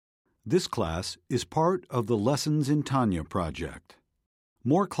This class is part of the Lessons in Tanya project.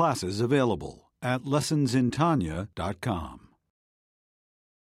 More classes available at lessonsintanya.com.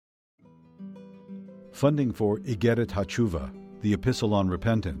 Funding for Igeret HaTeshuvah, the Epistle on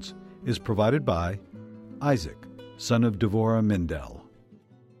Repentance, is provided by Isaac, son of Devorah Mindel.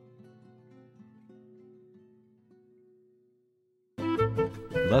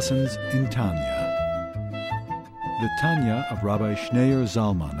 Lessons in Tanya. The Tanya of Rabbi Schneur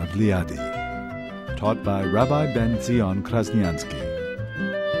Zalman of Liadi, taught by Rabbi Ben Zion Krasniansky.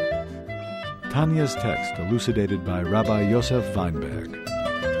 Tanya's text elucidated by Rabbi Yosef Weinberg.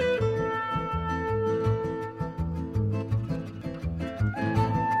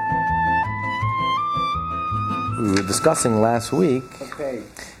 We were discussing last week,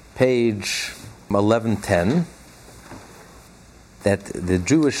 page 1110, that the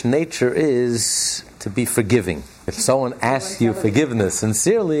Jewish nature is to be forgiving. If someone asks you forgiveness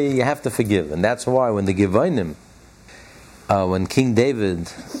sincerely, you have to forgive. And that's why when the Gevonim, when King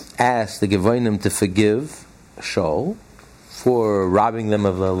David asked the Gevonim to forgive Shaul for robbing them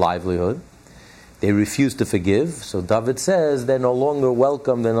of their livelihood, they refused to forgive. So David says they're no longer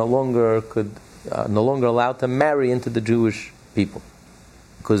welcome, they're no longer allowed to marry into the Jewish people,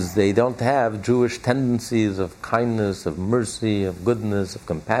 because they don't have Jewish tendencies of kindness, of mercy, of goodness, of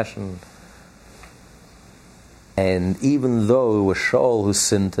compassion. And even though it was Shaul who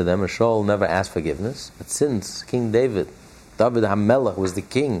sinned to them, and Shaul never asked forgiveness, but since King David HaMelech was the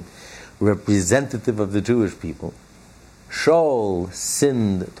king, representative of the Jewish people, Shaul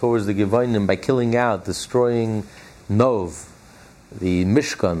sinned towards the Gevonim by killing out, destroying Nov, the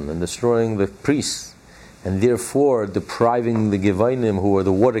Mishkan, and destroying the priests, and therefore depriving the Gevonim, who are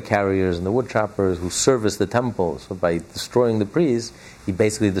the water carriers and the wood choppers who service the temple. So by destroying the priests, he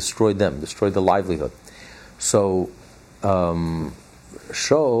basically destroyed them, destroyed the livelihood. So Shaul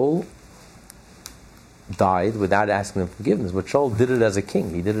died without asking them forgiveness, but Shaul did it as a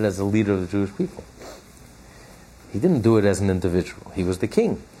king. He did it as a leader of the Jewish people. He didn't do it as an individual. He was the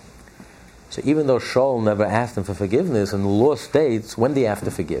king. So even though Shaul never asked him for forgiveness, and the law states, when do you have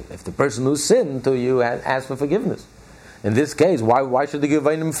to forgive? If the person who sinned to you asks for forgiveness. In this case, why should the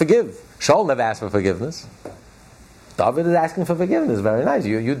Gevonim forgive? Shaul never asked for forgiveness. David is asking for forgiveness. Very nice.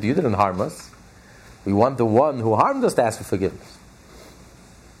 You didn't harm us. We want the one who harmed us to ask for forgiveness.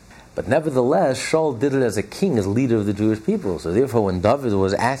 But nevertheless, Shaul did it as a king, as leader of the Jewish people. So therefore, when David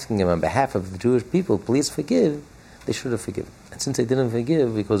was asking him on behalf of the Jewish people, please forgive, they should have forgiven. And since they didn't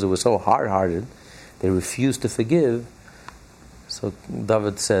forgive, because it was so hard-hearted, they refused to forgive. So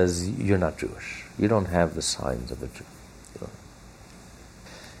David says, you're not Jewish. You don't have the signs of a Jew.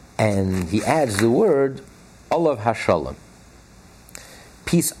 And he adds the word, Olav HaShalom,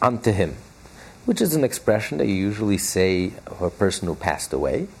 peace unto him, which is an expression that you usually say for a person who passed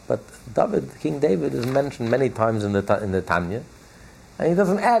away. But King David, is mentioned many times in the Tanya, and he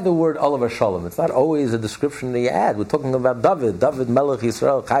doesn't add the word Olav HaShalom. It's not always a description that you add. We're talking about David Melech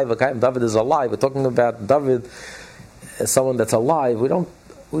Yisrael, Chai V'Kayim. David is alive. We're talking about David as someone that's alive. We don't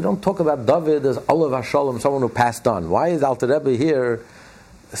talk about David as Olav HaShalom, someone who passed on. Why is Alter Rebbe here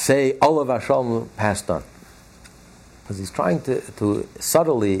say Olav HaShalom who passed on? Because he's trying to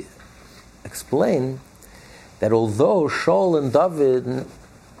subtly explain that although Shaul and David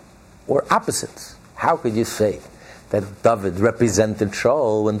were opposites, how could you say that David represented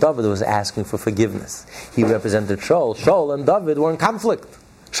Shaul when David was asking for forgiveness? He represented Shaul. Shaul and David were in conflict.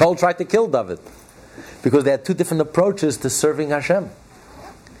 Shaul tried to kill David because they had two different approaches to serving Hashem.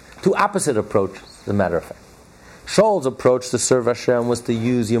 Two opposite approaches, as a matter of fact. Shaul's approach to serve Hashem was to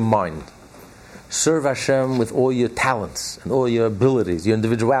use your mind. Serve Hashem with all your talents and all your abilities, your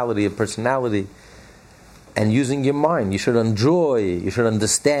individuality, your personality, and using your mind. You should enjoy, you should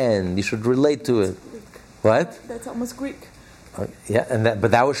understand, you should relate to it. What? That's almost Greek. But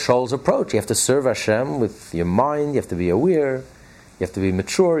that was Shaul's approach. You have to serve Hashem with your mind, you have to be aware, you have to be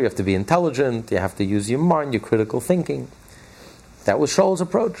mature, you have to be intelligent, you have to use your mind, your critical thinking. That was Shaul's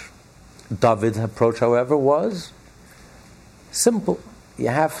approach. David's approach, however, was simple. You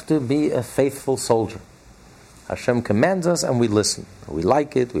have to be a faithful soldier. Hashem commands us and we listen. We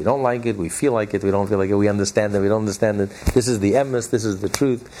like it, we don't like it, we feel like it, we don't feel like it, we understand it, we don't understand it. This is the emes, this is the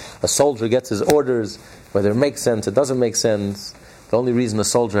truth. A soldier gets his orders, whether it makes sense, it doesn't make sense. The only reason a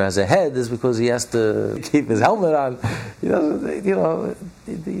soldier has a head is because he has to keep his helmet on. He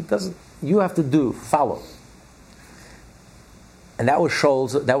doesn't, you have to follow. And that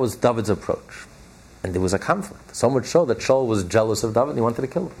was David's approach. And there was a conflict. So much so that Shaul was jealous of David and he wanted to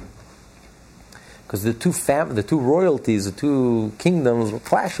kill him. Because the two royalties, the two kingdoms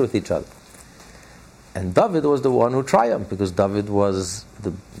clash with each other. And David was the one who triumphed, because David was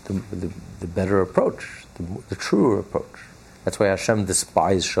the better approach, the truer approach. That's why Hashem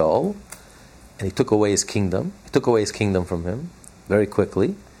despised Shaul, and he took away his kingdom. He took away his kingdom from him very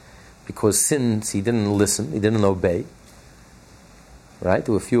quickly, because since he didn't listen, he didn't obey. Right?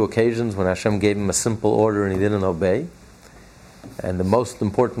 There were a few occasions when Hashem gave him a simple order and he didn't obey. And the most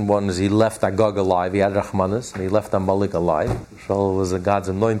important one is he left Agag alive. He had Rachmanis, and he left Amalek alive. Shaul was God's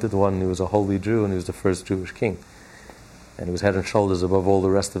anointed one. He was a holy Jew, and he was the first Jewish king. And he was head and shoulders above all the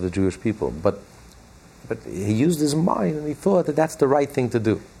rest of the Jewish people. But he used his mind, and he thought that that's the right thing to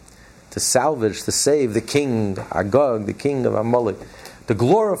do. To salvage, to save the king, Agag, the king of Amalek. To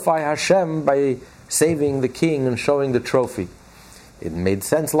glorify Hashem by saving the king and showing the trophy. It made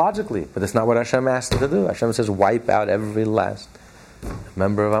sense logically, but that's not what Hashem asked him to do. Hashem says, wipe out every last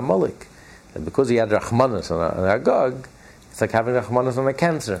member of Amalek. And because he had Rachmanis on Agag, it's like having Rachmanis on a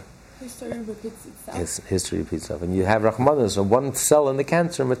cancer. History repeats itself. History repeats itself. And you have Rachmanis, so one cell in the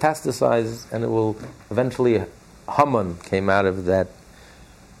cancer metastasizes, and it will eventually, Haman came out of that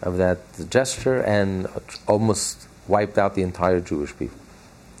gesture and almost wiped out the entire Jewish people.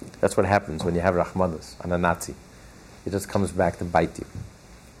 That's what happens when you have Rachmanis on a Nazi. It just comes back to bite you.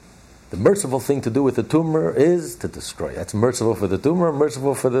 The merciful thing to do with the tumor is to destroy. That's merciful for the tumor,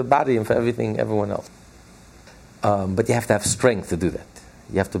 merciful for the body, and for everyone else. But you have to have strength to do that.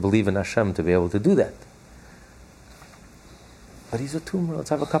 You have to believe in Hashem to be able to do that. But he's a tumor.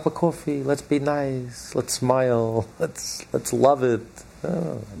 Let's have a cup of coffee. Let's be nice. Let's smile. Let's love it.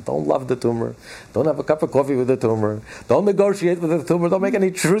 Don't love the tumor. Don't have a cup of coffee with the tumor. Don't negotiate with the tumor. Don't make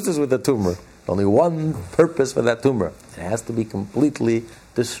any truces with the tumor. Only one purpose for that tumor. It has to be completely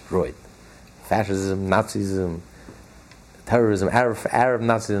destroyed. Fascism, Nazism, terrorism, Arab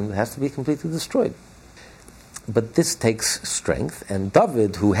Nazism, it has to be completely destroyed. But this takes strength, and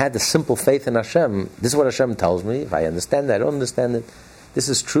David, who had the simple faith in Hashem, this is what Hashem tells me. If I understand it, I don't understand it. This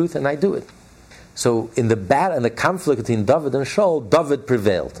is truth, and I do it. So in the conflict between David and Shaul, David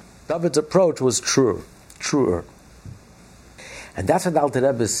prevailed. David's approach was truer. And that's what the Alter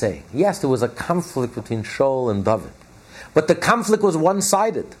Rebbe is saying. Yes, there was a conflict between Shaul and David, but the conflict was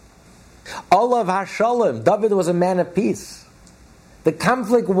one-sided. Olav HaShalom, David was a man of peace. The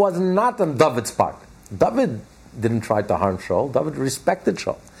conflict was not on David's part. David didn't try to harm Shaul. David respected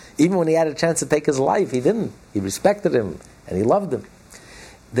Shaul. Even when he had a chance to take his life, he didn't. He respected him, and he loved him.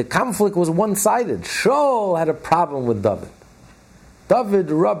 The conflict was one-sided. Shaul had a problem with David. David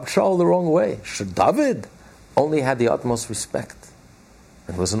rubbed Shaul the wrong way. David only had the utmost respect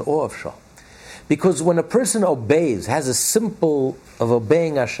and was in awe of Shaul. Because when a person obeys, has a simple of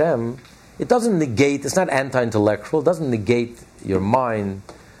obeying Hashem, it doesn't negate, it's not anti-intellectual, it doesn't negate your mind,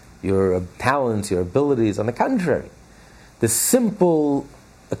 your talents, your abilities. On the contrary, the simple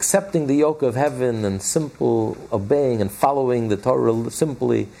accepting the yoke of heaven and simple obeying and following the Torah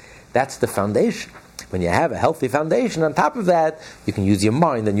simply, that's the foundation. When you have a healthy foundation, on top of that, you can use your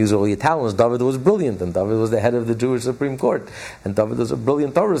mind and use all your talents. David was brilliant, and David was the head of the Jewish Supreme Court, and David was a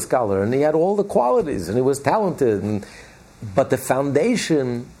brilliant Torah scholar, and he had all the qualities, and he was talented. But the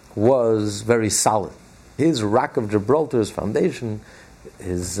foundation was very solid. His rock of Gibraltar, his foundation,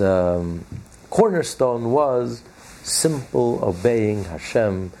 his cornerstone was simple obeying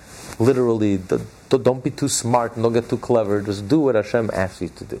Hashem. Literally, don't be too smart and don't get too clever. Just do what Hashem asks you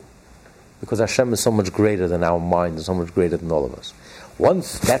to do. Because Hashem is so much greater than our mind and so much greater than all of us.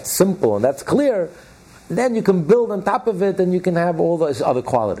 Once that's simple and that's clear, then you can build on top of it and you can have all those other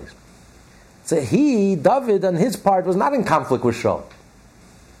qualities. So David, on his part, was not in conflict with Shaul.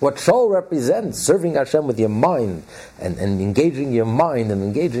 What Shaul represents, serving Hashem with your mind and engaging your mind and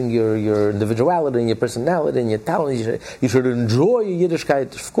engaging your individuality and your personality and your talent, you should enjoy your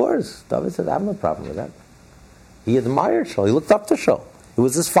Yiddishkeit. Of course, David said, I have no problem with that. He admired Shaul. He looked up to Shaul. He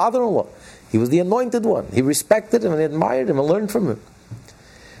was his father-in-law. He was the anointed one. He respected him and he admired him and learned from him.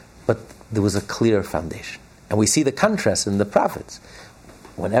 But there was a clear foundation. And we see the contrast in the prophets.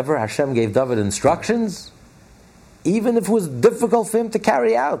 Whenever Hashem gave David instructions, even if it was difficult for him to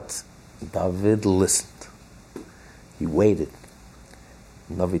carry out, David listened. He waited.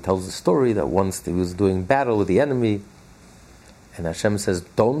 Navi tells the story that once he was doing battle with the enemy, and Hashem says,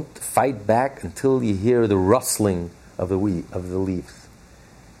 don't fight back until you hear the rustling of the leaves.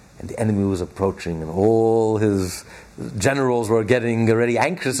 And the enemy was approaching, and all his generals were getting already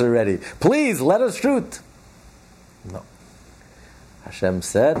anxious already. Please, let us shoot. No. Hashem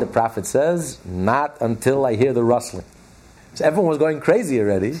said, the prophet says, not until I hear the rustling. So everyone was going crazy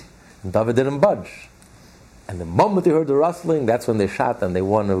already, and David didn't budge. And the moment they heard the rustling, that's when they shot and they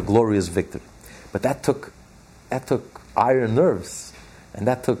won a glorious victory. But that took iron nerves. And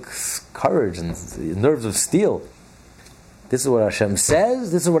that took courage and nerves of steel. This is what Hashem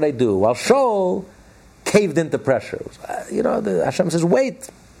says, this is what I do. While Shaul caved into pressure. Hashem says, wait.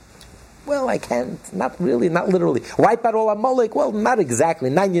 Well, I can't. Not really, not literally. Wipe out all Amalek? Well, not exactly.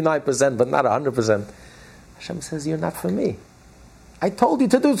 99%, but not 100%. Hashem says, you're not for me. I told you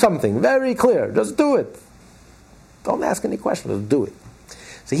to do something. Very clear. Just do it. Don't ask any questions. Just do it.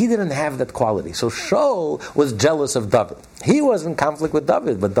 So he didn't have that quality. So Shaul was jealous of David. He was in conflict with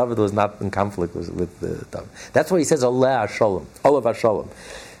David, but David was not in conflict with David. That's why he says, Oleh HaShalom, Olav HaShalom.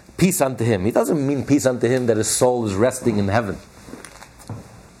 Peace unto him. He doesn't mean peace unto him that his soul is resting in heaven.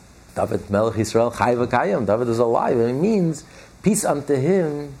 David Melech Yisrael Chai V'Kayim. David is alive. And it means peace unto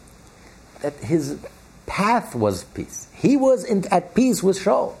him that his path was peace. He was at peace with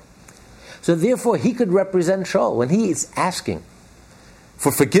Shaul. So therefore he could represent Shaul. When he is asking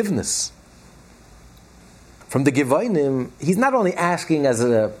for forgiveness from the Gevonim, he's not only asking as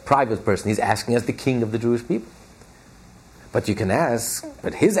a private person, he's asking as the king of the Jewish people. But you can ask,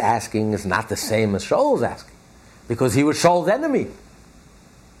 but his asking is not the same as Shaul's asking, because he was Shaul's enemy.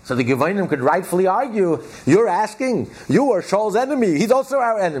 So the Gevonim could rightfully argue, you're asking, you are Shaul's enemy, he's also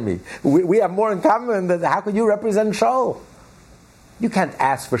our enemy. We have more in common, than how could you represent Shaul? You can't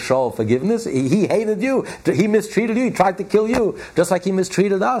ask for Shaul forgiveness. He hated you. He mistreated you. He tried to kill you, just like he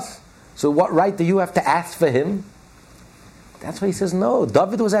mistreated us. So what right do you have to ask for him? That's why he says, no,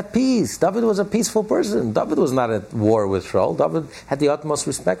 David was at peace. David was a peaceful person. David was not at war with Shaul. David had the utmost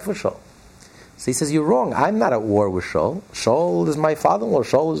respect for Shaul. So he says, you're wrong. I'm not at war with Shaul. Shaul is my father-in-law.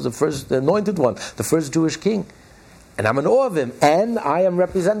 Shaul is the anointed one, the first Jewish king. And I'm in awe of him. And I am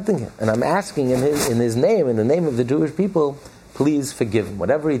representing him. And I'm asking in his name, in the name of the Jewish people, please forgive him.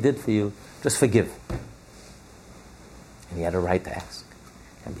 Whatever he did for you, just forgive him. And he had a right to ask.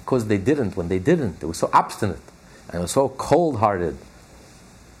 And because they didn't, when they didn't, they were so obstinate and they were so cold-hearted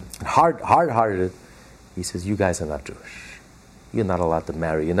and hard-hearted, he says, you guys are not Jewish. You're not allowed to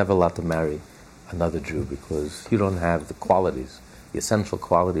marry. You're never allowed to marry another Jew because you don't have the qualities, the essential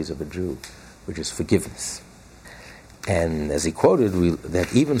qualities of a Jew, which is forgiveness. And as he quoted,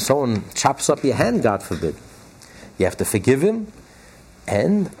 that even someone chops up your hand, God forbid, you have to forgive him,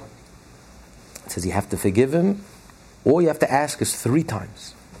 and it says you have to forgive him, or you have to ask us 3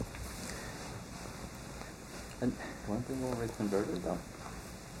 times. And weren't they already converted, though?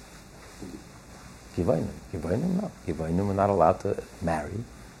 Gevonim, no. Gevonim were not allowed to marry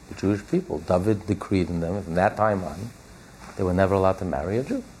the Jewish people. David decreed in them, from that time on, they were never allowed to marry a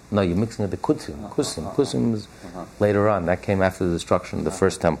Jew. No, you're mixing it with the Kusim. Kusim was later on. That came after the destruction of the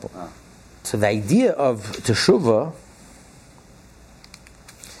first temple. So the idea of Teshuvah,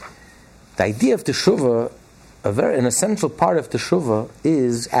 an essential part of Teshuvah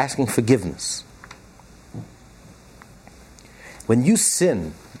is asking forgiveness. When you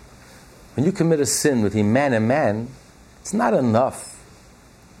sin, when you commit a sin between man and man, it's not enough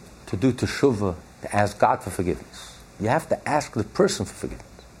to do Teshuvah, to ask God for forgiveness. You have to ask the person for forgiveness.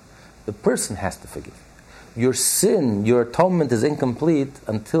 The person has to forgive you. Your sin, your atonement is incomplete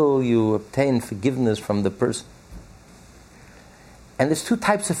until you obtain forgiveness from the person. And there's 2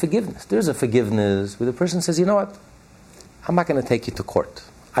 types of forgiveness. There's a forgiveness where the person says, you know what? I'm not going to take you to court.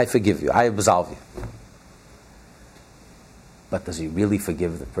 I forgive you. I absolve you. But does he really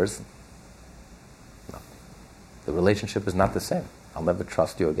forgive the person? No. The relationship is not the same. I'll never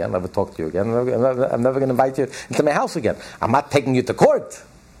trust you again. I'll never talk to you again. I'm never going to invite you into my house again. I'm not taking you to court.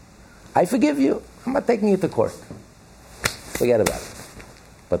 I forgive you. I'm not taking you to court. Forget about it.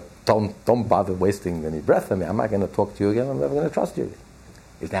 But don't bother wasting any breath on me. I'm not going to talk to you again. I'm never going to trust you again.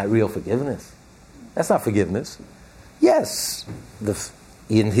 Is that real forgiveness? That's not forgiveness. Yes,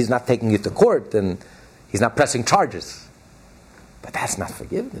 he's not taking you to court and he's not pressing charges. But that's not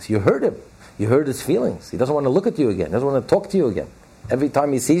forgiveness. You hurt him. You hurt his feelings. He doesn't want to look at you again. He doesn't want to talk to you again. Every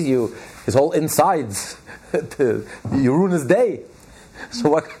time he sees you, his whole insides, you ruin his day. So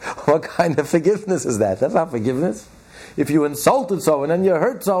what kind of forgiveness is that? That's not forgiveness. If you insulted someone and you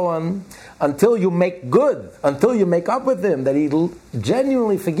hurt someone, until you make good, until you make up with him, that he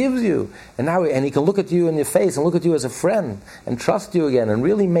genuinely forgives you, and he can look at you in your face and look at you as a friend and trust you again and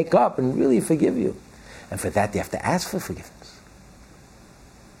really make up and really forgive you. And for that you have to ask for forgiveness.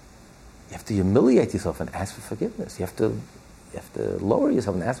 You have to humiliate yourself and ask for forgiveness. You have to lower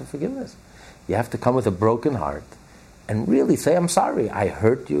yourself and ask for forgiveness. You have to come with a broken heart and really say, I'm sorry, I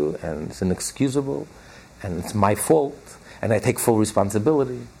hurt you, and it's inexcusable, and it's my fault, and I take full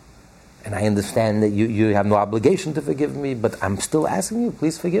responsibility, and I understand that you have no obligation to forgive me, but I'm still asking you,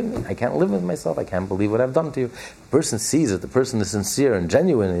 please forgive me. I can't live with myself. I can't believe what I've done to you. The person sees it, the person is sincere and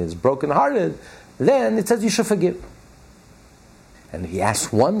genuine, and is broken-hearted, then it says you should forgive. And he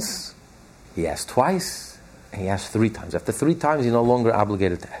asks once, he asks twice, and he asks 3 times. After 3 times, he's no longer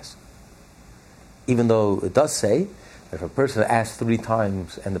obligated to ask. Even though it does say that if a person asks 3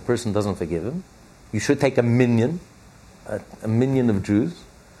 times and the person doesn't forgive him, you should take a minion of Jews,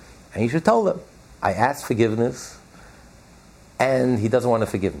 and you should tell them, I asked forgiveness, and he doesn't want to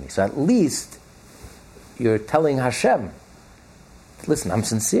forgive me. So at least you're telling Hashem, listen, I'm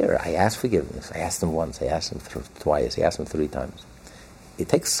sincere. I asked forgiveness. I asked him once. I asked him twice. I asked him 3 times. It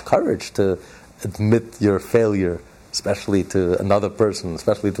takes courage to admit your failure, especially to another person,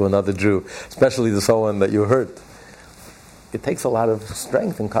 especially to another Jew, especially to someone that you hurt. It takes a lot of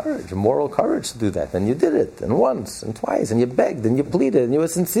strength and courage, moral courage to do that. And you did it, and once, and twice, and you begged, and you pleaded, and you were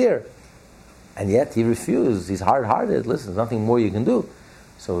sincere. And yet he refused. He's hard-hearted. Listen, there's nothing more you can do.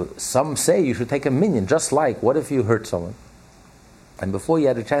 So some say you should take a minion, just like, what if you hurt someone? And before you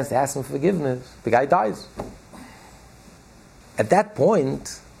had a chance to ask him forgiveness, the guy dies. At that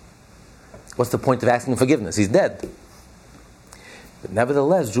point, what's the point of asking forgiveness? He's dead. But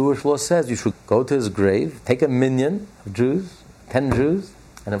nevertheless, Jewish law says you should go to his grave, take a minion of Jews, 10 Jews,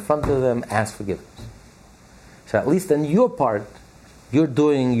 and in front of them ask forgiveness. So at least in your part, you're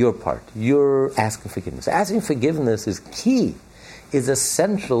doing your part. You're asking forgiveness. Asking forgiveness is key, is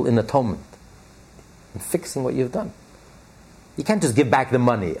essential in atonement, in fixing what you've done. You can't just give back the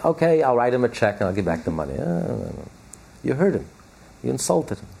money. Okay, I'll write him a check and I'll give back the money. No. You hurt him. You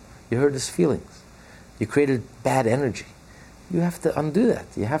insulted him. You hurt his feelings. You created bad energy. You have to undo that.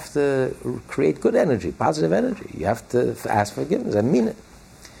 You have to create good energy, positive energy. You have to ask forgiveness and mean it.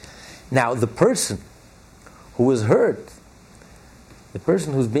 Now, the person who was hurt, the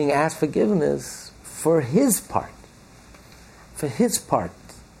person who's being asked forgiveness, for his part,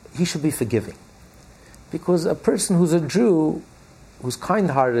 he should be forgiving. Because a person who's a Jew, who's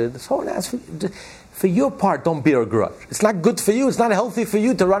kind-hearted, someone asks for your part, don't bear a grudge. It's not good for you, it's not healthy for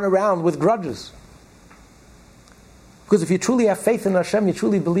you to run around with grudges. Because if you truly have faith in Hashem, you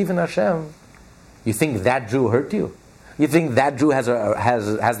truly believe in Hashem, you think that Jew hurt you? You think that Jew has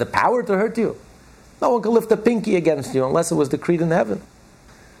the power to hurt you? No one can lift a pinky against you unless it was decreed in heaven.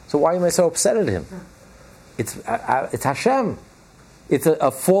 So why am I so upset at him? It's Hashem. It's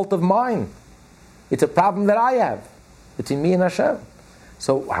a fault of mine. It's a problem that I have between me and Hashem.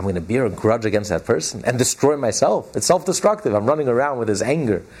 So I'm going to bear a grudge against that person and destroy myself. It's self-destructive. I'm running around with his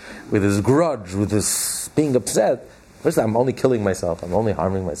anger, with his grudge, with his being upset. First, I'm only killing myself. I'm only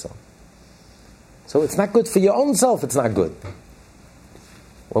harming myself. So it's not good for your own self. It's not good.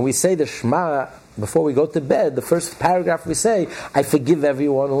 When we say the Shema before we go to bed, the first paragraph we say, I forgive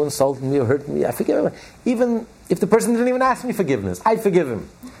everyone who insulted me or hurt me. I forgive everyone. Even if the person didn't even ask me forgiveness, I forgive him.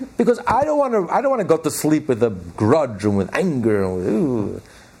 Because I don't want to go to sleep with a grudge and with anger and with,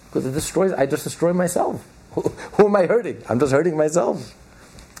 because I just destroy myself. Who am I hurting? I'm just hurting myself.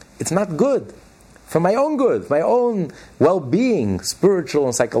 It's not good. For my own good, my own well-being, spiritual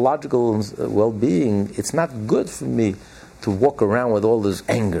and psychological well-being, it's not good for me to walk around with all this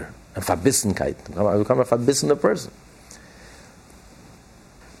anger and Verbissenkeit. I become a verbissener person.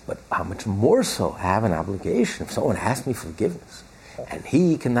 But how much more so I have an obligation if someone asks me forgiveness and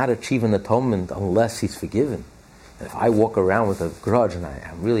he cannot achieve an atonement unless he's forgiven. And if I walk around with a grudge and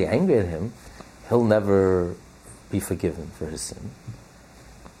I'm really angry at him, he'll never be forgiven for his sin.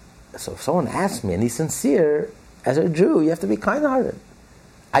 So if someone asks me and he's sincere, as a Jew, you have to be kind-hearted.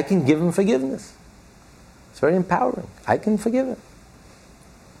 I can give him forgiveness. It's very empowering. I can forgive him.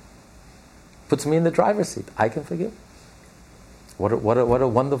 Puts me in the driver's seat. I can forgive. What a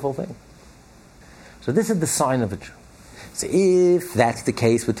wonderful thing. So this is the sign of a Jew. So if that's the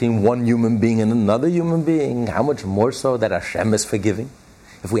case between one human being and another human being, how much more so that Hashem is forgiving?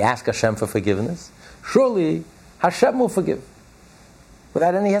 If we ask Hashem for forgiveness, surely Hashem will forgive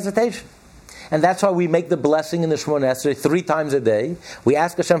without any hesitation. And that's why we make the blessing in the Shemona Esrei 3 times a day. We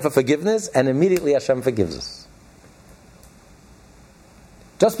ask Hashem for forgiveness, and immediately Hashem forgives us.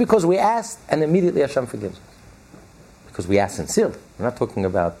 Just because we asked, and immediately Hashem forgives us. Because we ask sincerely. We're not talking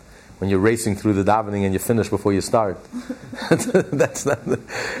about when you're racing through the davening and you finish before you start. That's not.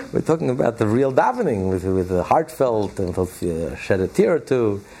 We're talking about the real davening with the heartfelt and shed a tear or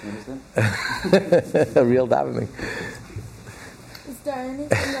two. A real davening. Is there anything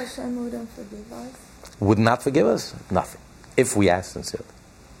that Hashem wouldn't forgive us? Would not forgive us? Nothing. If we ask sincerely.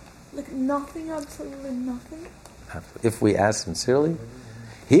 Like nothing, absolutely nothing? If we ask sincerely.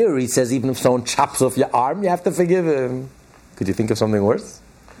 Here he says even if someone chops off your arm, you have to forgive him. Could you think of something worse?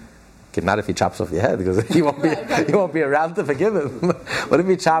 Okay, not if he chops off your head, because he won't be around to forgive him. What if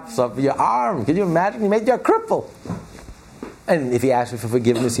he chops off your arm? Can you imagine? He made you a cripple. And if he asks you for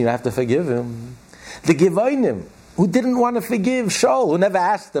forgiveness, you have to forgive him. The Givonim, who didn't want to forgive Shaul, who never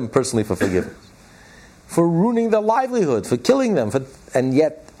asked them personally for forgiveness, for ruining their livelihood, for killing them, and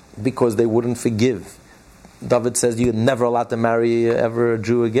yet, because they wouldn't forgive, David says you're never allowed to marry ever a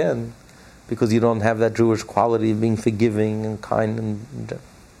Jew again, because you don't have that Jewish quality of being forgiving and kind. And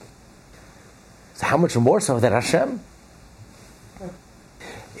so how much more so that Hashem?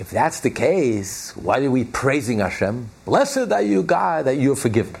 If that's the case, why are we praising Hashem? Blessed are you, God, that you're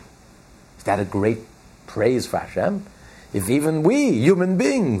forgiven. Is that a great praise for Hashem? If even we, human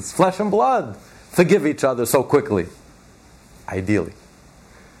beings, flesh and blood, forgive each other so quickly, ideally.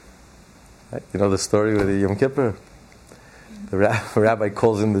 Right? You know the story with the Yom Kippur? The rabbi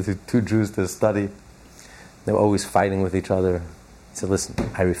calls in the two Jews to study. They were always fighting with each other. He said, listen,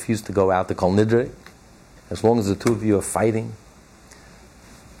 I refuse to go out to Kol Nidre. As long as the two of you are fighting,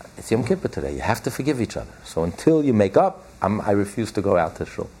 it's Yom Kippur today. You have to forgive each other. So until you make up, I refuse to go out to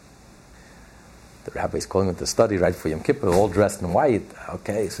shul. The rabbi is calling them to study right for Yom Kippur, all dressed in white.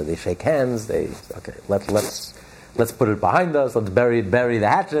 Okay, so they shake hands. Let's put it behind us. Let's bury the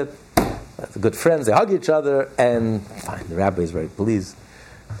hatchet. That's good friends. They hug each other, and fine. The rabbi is very pleased.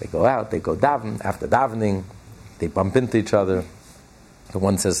 They go out. They go daven. After davening, they bump into each other. The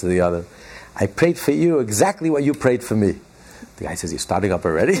one says to the other, "I prayed for you exactly what you prayed for me." The guy says, "You're starting up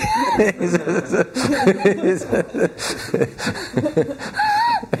already?"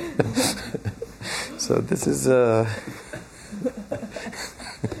 So this is.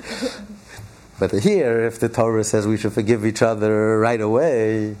 But here, if the Torah says we should forgive each other right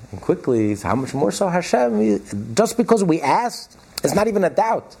away and quickly, how much more so Hashem? Just because we asked, it's not even a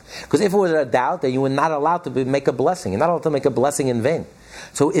doubt. Because if it was a doubt, then you were not allowed to make a blessing. You're not allowed to make a blessing in vain.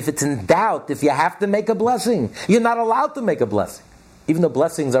 So if it's in doubt, if you have to make a blessing, you're not allowed to make a blessing. Even though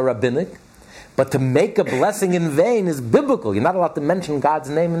blessings are rabbinic, but to make a blessing in vain is biblical. You're not allowed to mention God's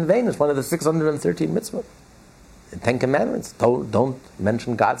name in vain. It's one of the 613 mitzvot. The 10 Commandments. Don't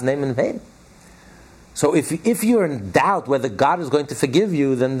mention God's name in vain. So if you're in doubt whether God is going to forgive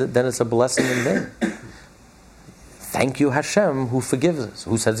you, then it's a blessing in vain. Thank you, Hashem, who forgives us.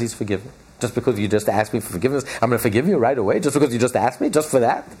 Who says He's forgiven? Just because you just asked me for forgiveness, I'm going to forgive you right away? Just because you just asked me? Just for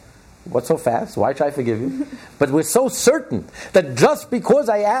that? What's so fast? Why should I forgive you? But we're so certain that just because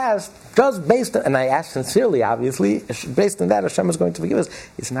I asked, just based on, and I asked sincerely, obviously, based on that, Hashem is going to forgive us.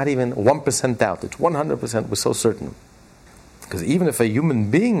 It's not even 1% doubt. It's 100%. We're so certain. Because even if a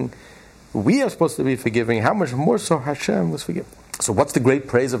human being, we are supposed to be forgiving, how much more so Hashem was forgiving? So what's the great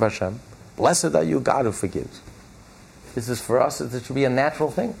praise of Hashem? Blessed are you, God who forgives. This is for us, it should be a natural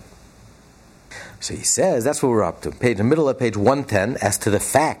thing. So he says, that's what we're up to. The middle of page 110, as to the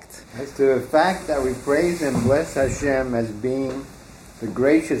fact that we praise and bless Hashem as being the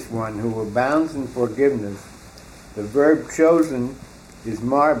gracious one who abounds in forgiveness, the verb chosen is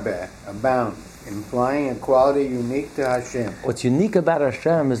marbeh, abound, implying a quality unique to Hashem. What's unique about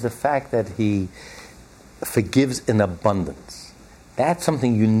Hashem is the fact that He forgives in abundance. That's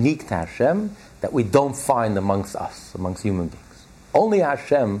something unique to Hashem that we don't find amongst us, amongst human beings. Only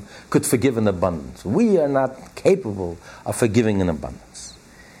Hashem could forgive in abundance. We are not capable of forgiving in abundance.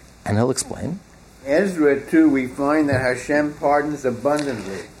 And he'll explain. Ezra, too, we find that Hashem pardons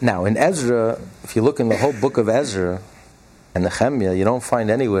abundantly. Now, in Ezra, if you look in the whole book of Ezra and Nehemiah, you don't find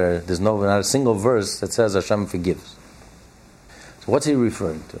anywhere, there's not a single verse that says Hashem forgives. So what's he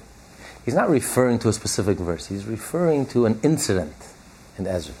referring to? He's not referring to a specific verse. He's referring to an incident in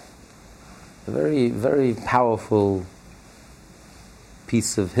Ezra. A very, very powerful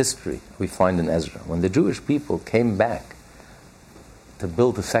piece of history we find in Ezra. When the Jewish people came back to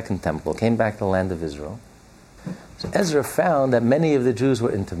build the second temple, came back to the land of Israel, so Ezra found that many of the Jews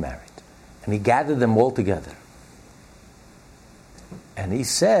were intermarried. And he gathered them all together. And he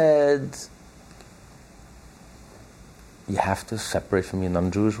said, you have to separate from your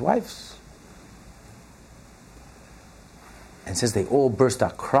non-Jewish wives. And says they all burst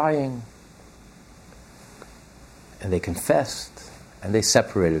out crying. And they confessed. And they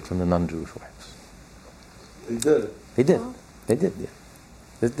separated from the non-Jewish wives. They did it. They did. They did, yeah.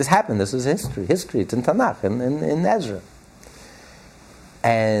 This happened. This is history. History. It's in Tanakh, in Ezra.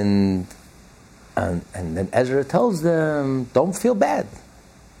 And then Ezra tells them, don't feel bad.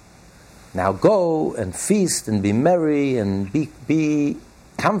 Now go and feast and be merry and be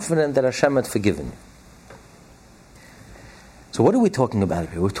confident that Hashem had forgiven you. So what are we talking about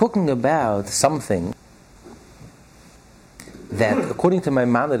here? We're talking about something that, according to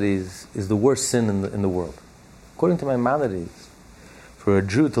Maimonides, is the worst sin in the world. According to Maimonides, for a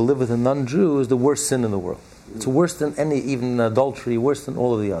Jew to live with a non-Jew is the worst sin in the world. It's worse than even adultery, worse than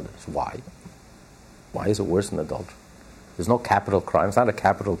all of the others. Why? Why is it worse than adultery? There's no capital crime. It's not a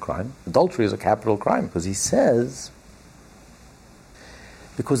capital crime. Adultery is a capital crime because he says,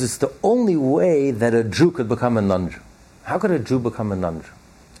 because it's the only way that a Jew could become a non-Jew. How could a Jew become a non-Jew?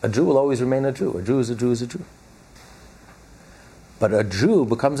 A Jew will always remain a Jew. A Jew is a Jew is a Jew. But a Jew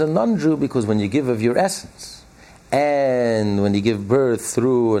becomes a non-Jew because when you give of your essence, and when you give birth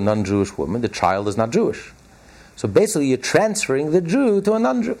through a non-Jewish woman, the child is not Jewish. So basically you're transferring the Jew to a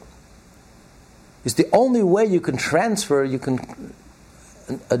non-Jew. It's the only way you can transfer a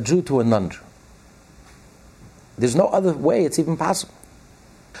Jew to a non-Jew. There's no other way it's even possible.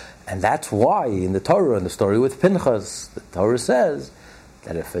 And that's why in the Torah, in the story with Pinchas, the Torah says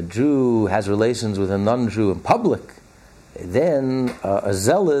that if a Jew has relations with a non-Jew in public, then a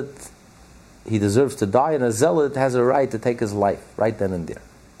zealot, he deserves to die, and a zealot has a right to take his life right then and there,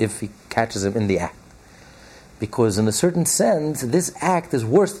 if he catches him in the act. Because in a certain sense, this act is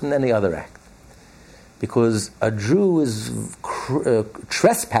worse than any other act. Because a Jew is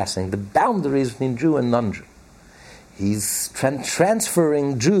trespassing the boundaries between Jew and non-Jew. He's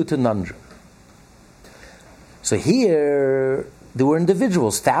transferring Jew to non-Jew. So here, there were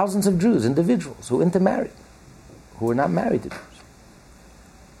individuals, thousands of Jews, individuals, who intermarried, who were not married to Jews.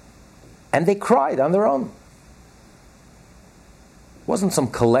 And they cried on their own. It wasn't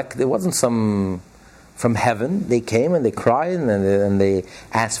some from heaven. They came and they cried and they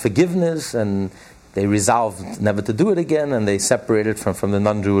asked forgiveness and they resolved never to do it again, and they separated from the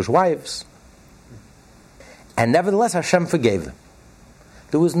non-Jewish wives. And nevertheless, Hashem forgave them.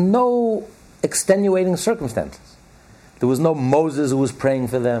 There was no extenuating circumstances. There was no Moses who was praying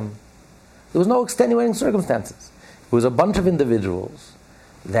for them. There was no extenuating circumstances. It was a bunch of individuals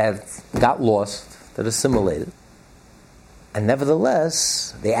that got lost, that assimilated. And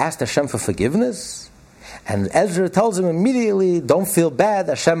nevertheless, they asked Hashem for forgiveness. And Ezra tells them immediately, don't feel bad,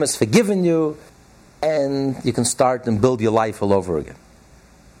 Hashem has forgiven you, and you can start and build your life all over again.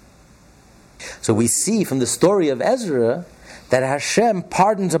 So we see from the story of Ezra that Hashem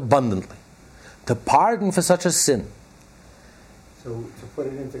pardons abundantly. To pardon for such a sin. So to put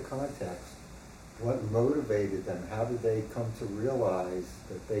it into context, what motivated them? How did they come to realize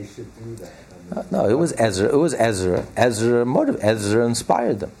that they should do that? No, it was Ezra. It was Ezra. Ezra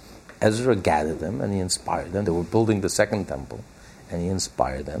inspired them. Ezra gathered them and he inspired them. They were building the second temple and he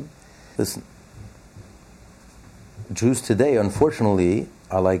inspired them. Listen, Jews today, unfortunately,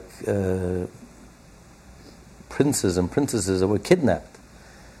 are like princes and princesses that were kidnapped.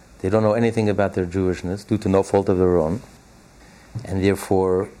 They don't know anything about their Jewishness due to no fault of their own. And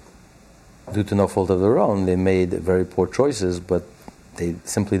therefore, due to no fault of their own, they made very poor choices, but they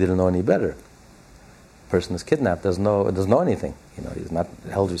simply didn't know any better. The person is kidnapped, doesn't know anything. He's not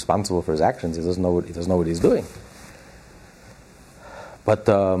held responsible for his actions. He doesn't know what he's doing. But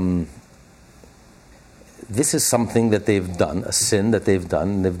this is something that they've done, a sin that they've done,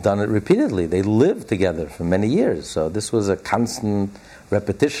 and they've done it repeatedly. They lived together for many years. So this was a constant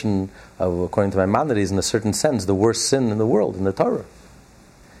repetition of, according to Maimonides, in a certain sense, the worst sin in the world, in the Torah.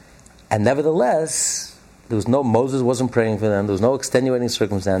 And nevertheless, Moses wasn't praying for them, there was no extenuating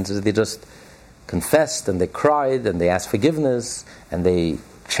circumstances. They just confessed and they cried and they asked forgiveness and they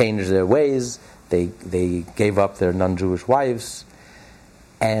changed their ways. They gave up their non-Jewish wives,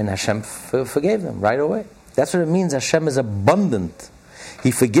 and Hashem forgave them right away. That's what it means. Hashem is abundant. He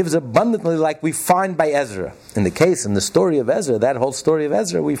forgives abundantly, like we find by Ezra. In the story of Ezra, that whole story of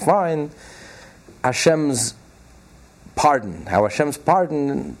Ezra, we find Hashem's pardon. How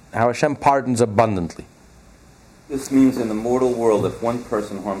Hashem pardons abundantly. This means in the mortal world, if one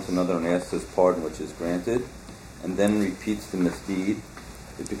person harms another and asks his pardon, which is granted, and then repeats the misdeed,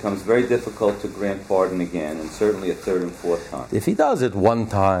 it becomes very difficult to grant pardon again, and certainly a third and fourth time. If he does it one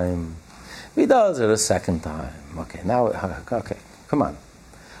time, if he does it a second time, okay, come on.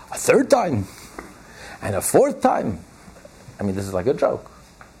 A third time, and a fourth time. I mean, this is like a joke.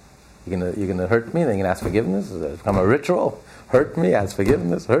 You're gonna hurt me, then you're gonna ask forgiveness. It's become a ritual. Hurt me, ask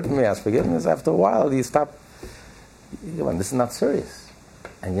forgiveness. Hurt me, ask forgiveness. After a while, you stop. Come on, this is not serious,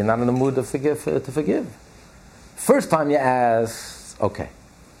 and you're not in the mood to forgive. First time you ask, okay,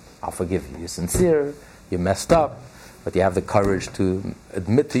 I'll forgive you. You're sincere. You messed up, but you have the courage to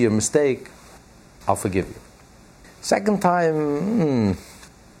admit to your mistake. I'll forgive you. Second time,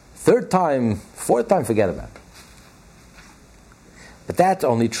 third time, fourth time, forget about it. But that's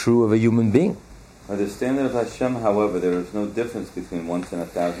only true of a human being. By the standard of Hashem, however, there is no difference between once and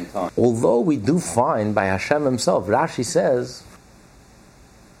 1,000 times. Although we do find by Hashem himself, Rashi says,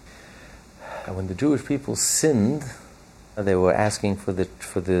 that when the Jewish people sinned, they were asking for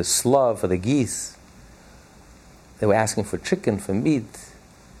the slav, for the geese. They were asking for chicken, for meat.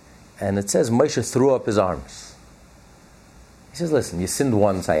 And it says Moshe threw up his arms. He says, listen, you sinned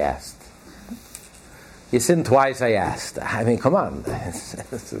once, I asked. You sinned twice, I asked. I mean, come on.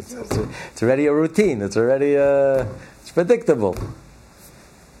 It's already a routine. It's already it's predictable.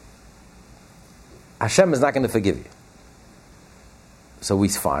 Hashem is not going to forgive you. So we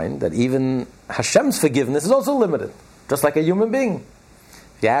find that even Hashem's forgiveness is also limited, just like a human being.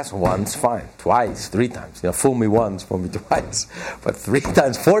 If you ask once, fine. Twice, 3 times. Fool me once, fool me twice. But 3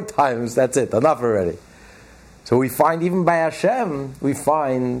 times, 4 times, that's it. Enough already. So we find, even by Hashem, we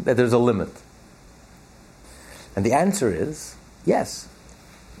find that there's a limit. And the answer is, yes.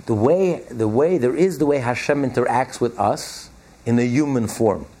 The way Hashem interacts with us in a human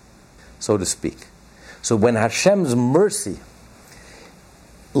form, so to speak. So when Hashem's mercy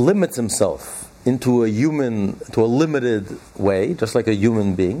limits himself into a limited way, just like a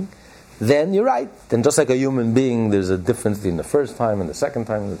human being, then you're right. Then just like a human being, there's a difference between the first time and the second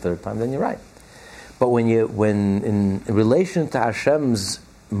time and the third time, then you're right. But when in relation to Hashem's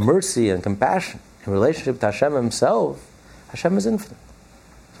mercy and compassion, in relationship to Hashem himself, Hashem is infinite.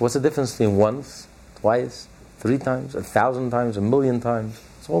 So what's the difference between once, twice, 3 times, 1,000 times, 1,000,000 times?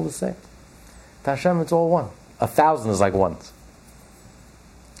 It's all the same. To Hashem, it's all one. 1,000 is like once.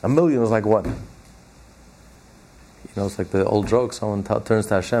 1,000,000 is like one. It's like the old joke, someone turns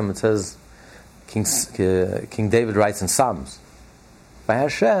to Hashem, it says, King David writes in Psalms, by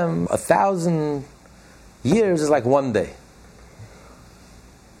Hashem, 1,000 years is like one day.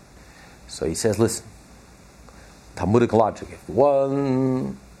 So he says, listen, Talmudic logic, if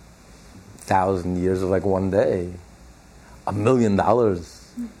 1,000 years is like one day, $1,000,000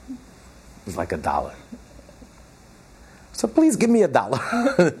 is like $1. So please give me $1.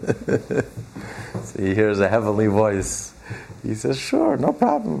 So he hears a heavenly voice. He says, sure, no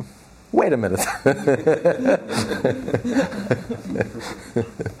problem. Wait a minute.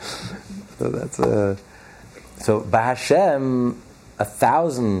 So by Hashem,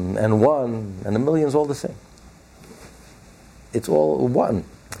 1,001 and 1,000,000 is all the same. It's all one.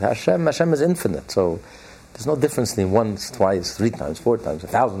 Hashem is infinite, so there's no difference between once, twice, 3 times, 4 times,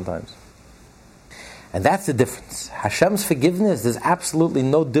 1,000 times. And that's the difference. Hashem's forgiveness, there's absolutely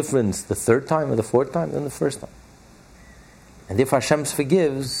no difference the 3rd time or the 4th time than the 1st time. And if Hashem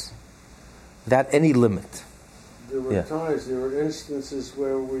forgives, without any limit. There were instances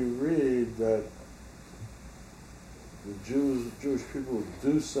where we read that the Jewish people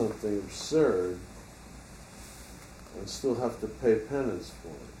do something absurd and still have to pay penance for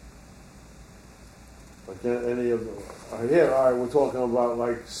it. Like any of them. Here, all right, we're talking about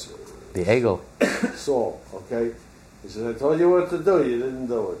like the Egel. Saul, okay? He said, I told you what to do, you didn't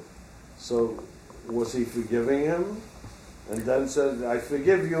do it. So, was he forgiving him? And then said, I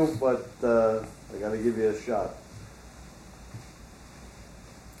forgive you, but I got to give you a shot.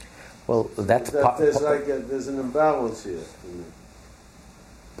 Well, there's an imbalance here.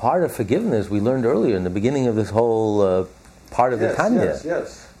 Part of forgiveness we learned earlier in the beginning of this whole part of the Tanya.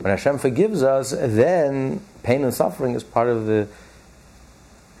 Yes. When Hashem forgives us, then pain and suffering is part of the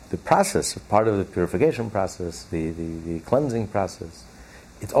process, part of the purification process, the cleansing process.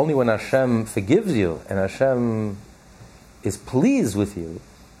 It's only when Hashem forgives you and Hashem is pleased with you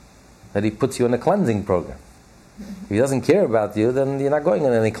that He puts you in a cleansing program. If He doesn't care about you, then you're not going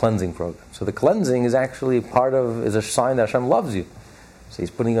on any cleansing program. So the cleansing is actually is a sign that Hashem loves you. So He's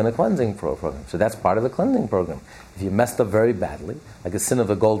putting you on a cleansing program. So that's part of the cleansing program. If you messed up very badly, like the sin of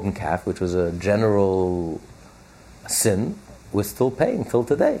a golden calf, which was a general sin, we're still paying till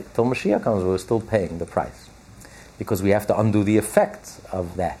today. Till Mashiach comes, we're still paying the price. Because we have to undo the effect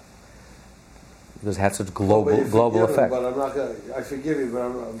of that. Because it had such global effect. But I'm not going to, I forgive you, but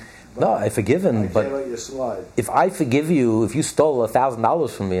no, I forgive him, but can't let you slide. If I forgive you, if you stole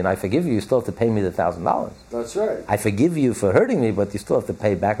 $1,000 from me and I forgive you, you still have to pay me the $1,000. That's right. I forgive you for hurting me, but you still have to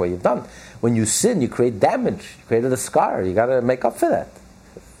pay back what you've done. When you sin, you create damage. You created a scar. You got to make up for that.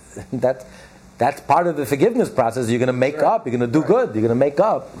 That's part of the forgiveness process. You're going to make up. You're going to do good. You're going to make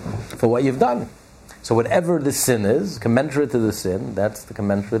up for what you've done. So whatever the sin is, commensurate to the sin, that's the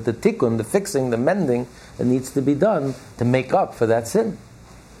commensurate, the tikkun, the fixing, the mending that needs to be done to make up for that sin.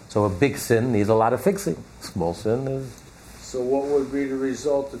 So a big sin needs a lot of fixing. Small sin is... So what would be the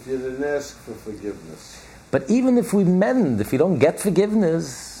result if you didn't ask for forgiveness? But even if we mend, if you don't get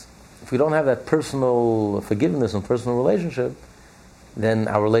forgiveness, if we don't have that personal forgiveness and personal relationship, then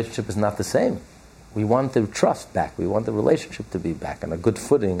our relationship is not the same. We want the trust back. We want the relationship to be back on a good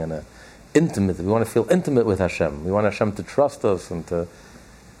footing and intimate. We want to feel intimate with Hashem. We want Hashem to trust us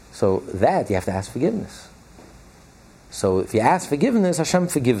so that you have to ask forgiveness. So if you ask forgiveness, Hashem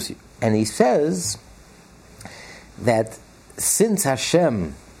forgives you. And He says that since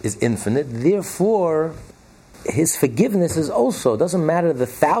Hashem is infinite, therefore His forgiveness is also, doesn't matter, the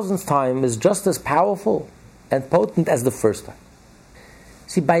 1,000th time is just as powerful and potent as the first time.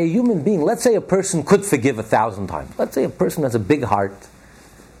 See, by a human being, let's say a person could forgive 1,000 times. Let's say a person has a big heart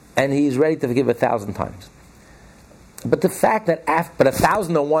and he's ready to forgive 1,000 times. But the fact that, but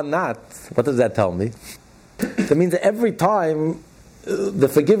 1,001 not, what does that tell me? That means that every time the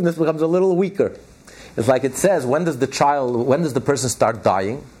forgiveness becomes a little weaker. It's like it says, when does the person start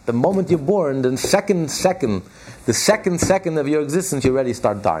dying? The moment you're born, the second second of your existence, you already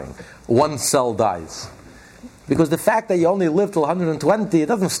start dying. One cell dies. Because the fact that you only live till 120, it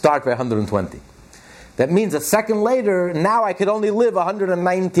doesn't start by 120. That means a second later, now I could only live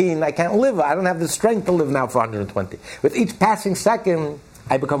 119. I can't live. I don't have the strength to live now for 120. With each passing second,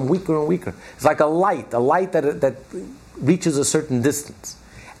 I become weaker and weaker. It's like a light that reaches a certain distance.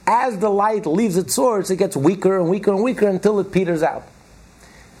 As the light leaves its source, it gets weaker and weaker and weaker until it peters out.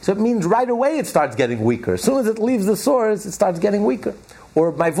 So it means right away it starts getting weaker. As soon as it leaves the source, it starts getting weaker.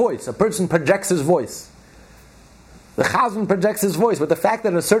 Or my voice. A person projects his voice. The chazan projects his voice, but the fact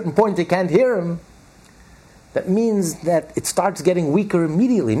that at a certain point he can't hear him, that means that it starts getting weaker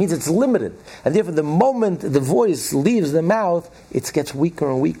immediately. It means it's limited. And therefore the moment the voice leaves the mouth, it gets weaker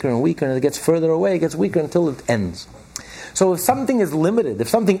and weaker and weaker, and it gets further away, it gets weaker until it ends. So if something is limited, if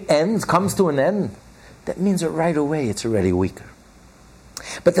something ends, comes to an end, that means that right away it's already weaker.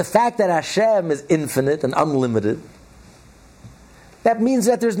 But the fact that Hashem is infinite and unlimited, that means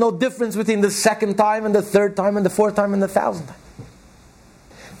that there's no difference between the second time and the third time and the fourth time and the 1,000th time.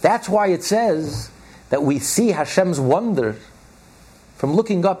 That's why it says that we see Hashem's wonder from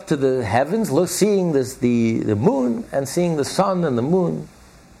looking up to the heavens, seeing the moon and seeing the sun and the moon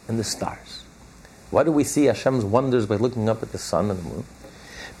and the stars. Why do we see Hashem's wonders by looking up at the sun and the moon?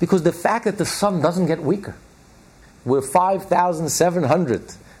 Because the fact that the sun doesn't get weaker. We're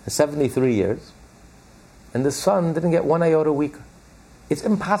 5,773 years, and the sun didn't get one iota weaker. It's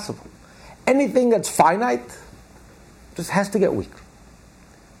impossible. Anything that's finite just has to get weaker.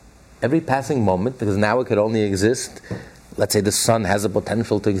 Every passing moment, because now it could only exist, let's say the sun has a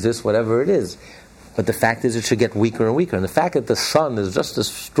potential to exist, whatever it is. But the fact is it should get weaker and weaker. And the fact that the sun is just as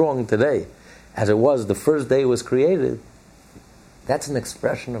strong today as it was the first day it was created, that's an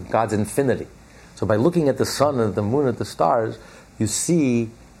expression of God's infinity. So by looking at the sun and the moon and the stars, you see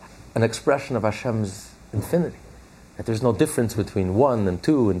an expression of Hashem's infinity. That there's no difference between 1 and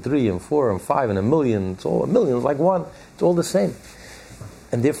 2 and 3 and 4 and 5 and a million. It's all a million, it's like one. It's all the same.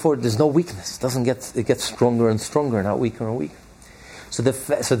 And therefore there's no weakness. It gets stronger and stronger, not weaker and weaker. So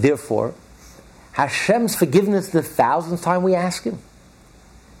therefore, Hashem's forgiveness the 1,000th time we ask Him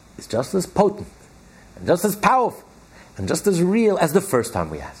is just as potent and just as powerful and just as real as the first time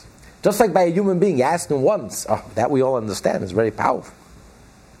we ask. Just like by a human being, you ask Him once, that we all understand, is very powerful.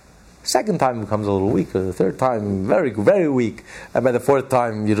 Second time becomes a little weaker. The third time, very, very weak. And by the fourth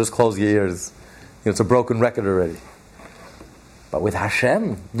time, you just close your ears. It's a broken record already. But with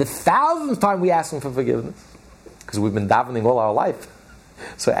Hashem, the 1,000th time we ask Him for forgiveness, because we've been davening all our life.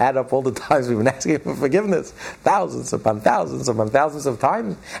 So add up all the times we've been asking Him for forgiveness. Thousands upon thousands upon thousands of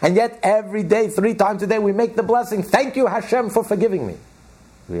times. And yet every day, 3 times a day, we make the blessing, thank you Hashem for forgiving me.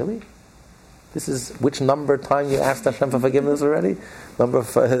 Really? This is which number time you asked Hashem for forgiveness already? Number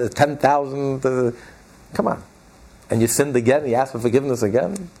 10,000. Come on. And you sinned again, you asked for forgiveness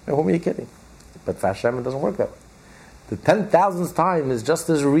again? Whom are you kidding? But for Hashem it doesn't work that way. The 10,000th time is just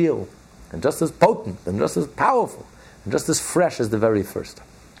as real, and just as potent, and just as powerful, and just as fresh as the very first time.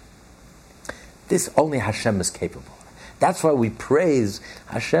 This only Hashem is capable. That's why we praise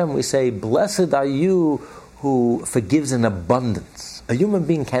Hashem. We say, blessed are you who forgives in abundance. A human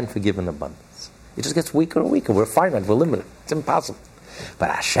being can't forgive in abundance. It just gets weaker and weaker. We're finite, we're limited. It's impossible. But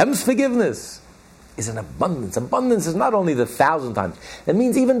Hashem's forgiveness is an abundance. Abundance is not only the 1,000 times. It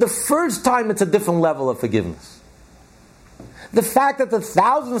means even the first time it's a different level of forgiveness. The fact that the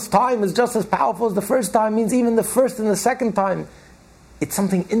 1,000th time is just as powerful as the first time means even the first and the second time, it's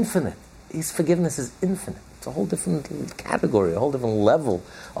something infinite. His forgiveness is infinite. It's a whole different category, a whole different level,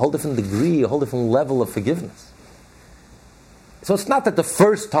 a whole different degree, a whole different level of forgiveness. So it's not that the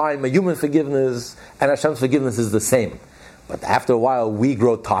first time a human forgiveness and Hashem's forgiveness is the same. But after a while we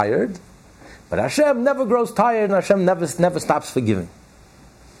grow tired. But Hashem never grows tired and Hashem never stops forgiving.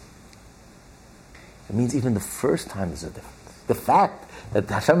 It means even the first time is a difference. The fact that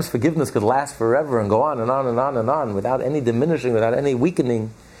Hashem's forgiveness could last forever and go on and on and on and on without any diminishing, without any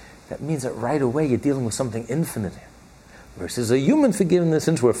weakening, that means that right away you're dealing with something infinite here. Versus a human forgiveness,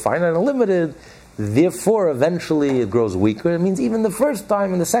 since we're finite and limited, therefore eventually it grows weaker. It means even the first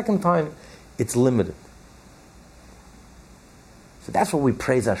time and the second time, it's limited. So that's what we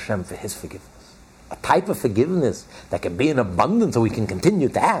praise Hashem for His forgiveness. a type of forgiveness that can be in abundance, so we can continue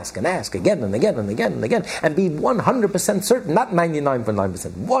to ask and ask again and again and again and again, and be 100% certain, not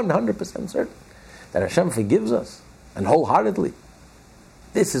 99.9%, 100% certain that Hashem forgives us, and wholeheartedly.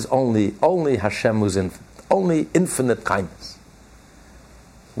 This is only Hashem who's infinite, only infinite kindness.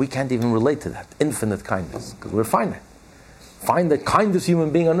 We can't even relate to that, infinite kindness, because we're finite. Find the kindest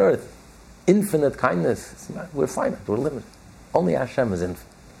human being on earth. Infinite kindness, we're finite, we're limited. Only Hashem is infinite.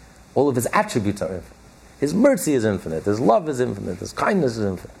 All of His attributes are infinite. His mercy is infinite, His love is infinite, His kindness is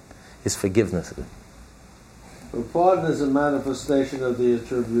infinite, His forgiveness is infinite. But pardon is a manifestation of the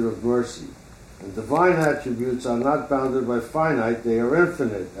attribute of mercy. And divine attributes are not bounded by finite, they are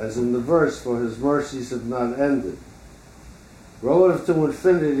infinite, as in the verse, for His mercies have not ended. Relative to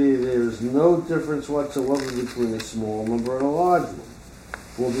infinity, there is no difference whatsoever between a small number and a large one.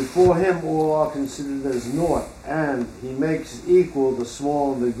 For before Him all are considered as naught, and He makes equal the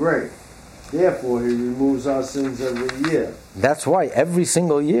small and the great. Therefore He removes our sins every year. That's why every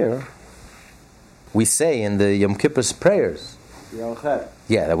single year we say in the Yom Kippur's prayers,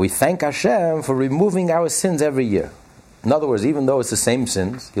 that we thank Hashem for removing our sins every year. In other words, even though it's the same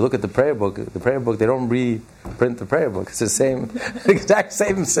sins, you look at the prayer book, they don't reprint the prayer book. It's the same, exact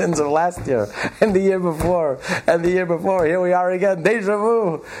same sins of last year, and the year before, and the year before. Here we are again, deja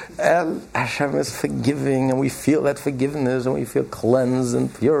vu. And Hashem is forgiving, and we feel that forgiveness, and we feel cleansed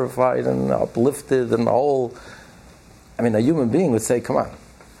and purified and uplifted and whole. I mean, a human being would say, come on.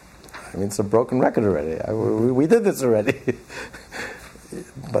 I mean, it's a broken record already. We did this already.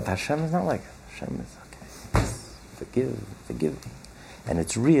 But Hashem is not like it. Hashem is forgive, and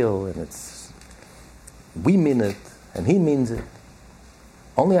it's real, and we mean it, and He means it.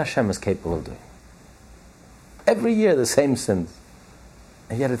 Only Hashem is capable of doing it. Every year the same sins,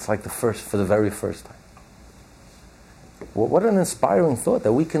 and yet it's like for the very first time. What an inspiring thought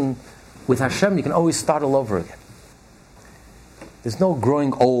that we can, with Hashem, you can always start all over again. There's no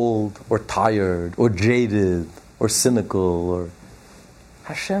growing old, or tired, or jaded, or cynical, or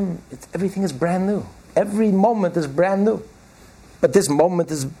Hashem. Everything is brand new. Every moment is brand new. But this moment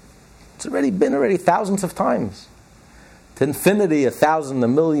it's already been thousands of times. To infinity, 1,000,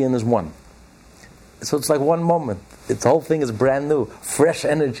 1,000,000 is one. So it's like one moment. The whole thing is brand new. Fresh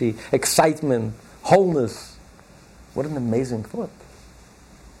energy, excitement, wholeness. What an amazing thought.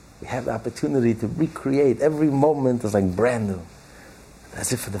 We have the opportunity to recreate. Every moment is like brand new.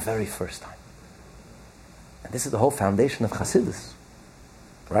 As if for the very first time. And this is the whole foundation of Chassidus.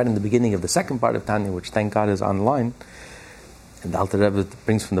 Right in the beginning of the second part of Tanya, which thank God is online, and the Alter Rebbe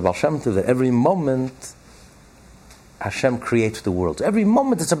brings from the Baal Shem Tov that every moment Hashem creates the world. So every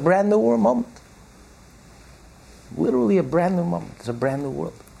moment is a brand new moment. Literally a brand new moment. It's a brand new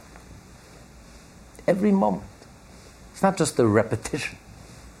world. Every moment. It's not just a repetition.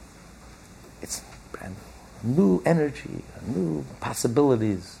 It's brand new. New energy, new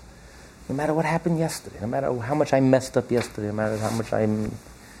possibilities. No matter what happened yesterday, no matter how much I messed up yesterday, no matter how much I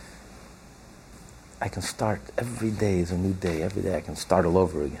can start. Every day is a new day. Every day I can start all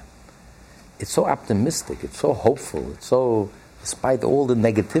over again. It's so optimistic. It's so hopeful. It's so, despite all the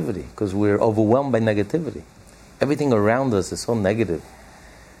negativity, because we're overwhelmed by negativity. Everything around us is so negative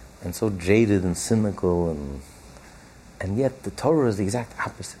and so jaded and cynical, and yet the Torah is the exact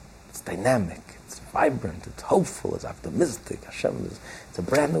opposite. It's dynamic. It's vibrant. It's hopeful. It's optimistic. Hashem it's a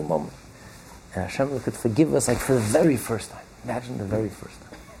brand new moment. And Hashem could forgive us like for the very first time. Imagine the very first time.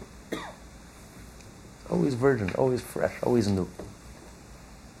 Always virgin, always fresh, always new.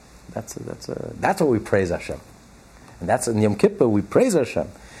 That's what we praise Hashem. And that's in Yom Kippur, we praise Hashem.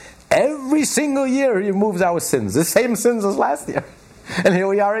 Every single year He removes our sins. The same sins as last year. And here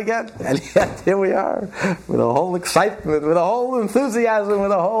we are again. And yet here we are. With a whole excitement, with a whole enthusiasm,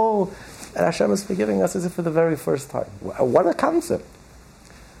 with a whole... And Hashem is forgiving us as if for the very first time. What a concept.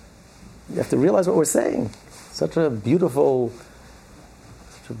 You have to realize what we're saying. Such a beautiful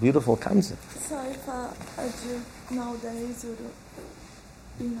concept. So if a Jew nowadays would,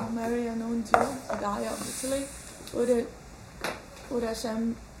 marry a non-Jew, a guy obviously, would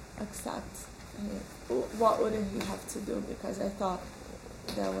Hashem accept? What would he have to do? Because I thought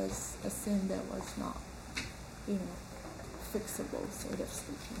there was a sin that was not, fixable, so to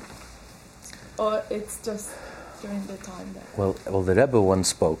speak. Or it's just during the time that... Well, the Rebbe once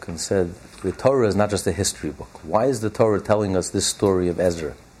spoke and said, the Torah is not just a history book. Why is the Torah telling us this story of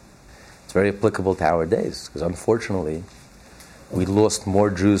Ezra? It's very applicable to our days, because unfortunately, we lost more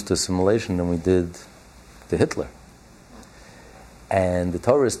Jews to assimilation than we did to Hitler. And the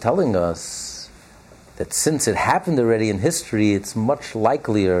Torah is telling us that since it happened already in history, it's much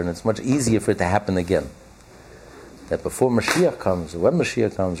likelier and it's much easier for it to happen again. That before Mashiach comes, or when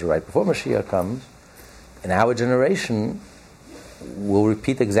Mashiach comes, or right before Mashiach comes, in our generation, we'll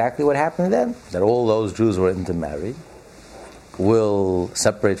repeat exactly what happened then, that all those Jews who are intermarried will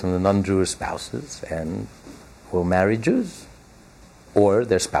separate from the non-Jewish spouses and will marry Jews. Or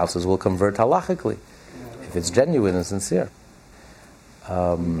their spouses will convert halachically, if it's genuine and sincere.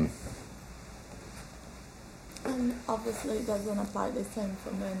 And obviously it doesn't apply the same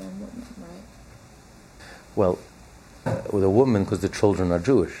for men and women, right? Well, with a woman, because the children are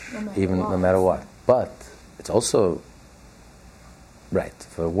Jewish, no matter what. But it's also right,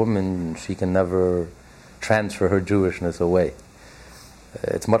 for a woman, she can never transfer her Jewishness away.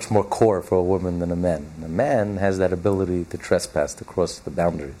 It's much more core for a woman than a man. A man has that ability to trespass, to cross the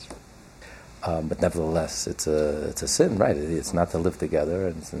boundaries. But nevertheless, it's a sin, right? It's not to live together,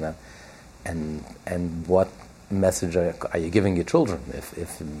 and it's not. And what message are you giving your children?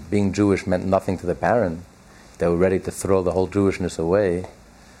 If being Jewish meant nothing to the parent, they were ready to throw the whole Jewishness away,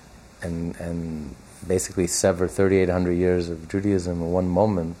 and basically sever 3,800 years of Judaism in one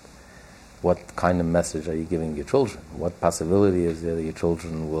moment. What kind of message are you giving your children? What possibility is there that your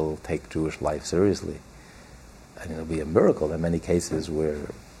children will take Jewish life seriously? And it'll be a miracle. There are many cases where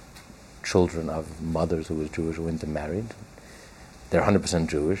children of mothers who were Jewish who intermarried, they're 100%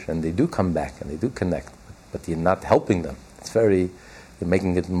 Jewish, and they do come back and they do connect, but you're not helping them. You're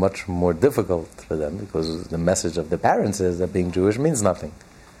making it much more difficult for them, because the message of the parents is that being Jewish means nothing.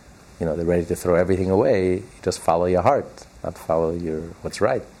 They're ready to throw everything away. You just follow your heart, not follow what's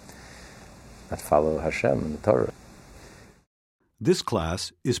right. Not follow Hashem and the Torah. This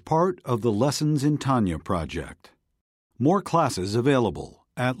class is part of the Lessons in Tanya project. More classes available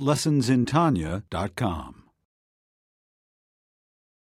at lessonsintanya.com.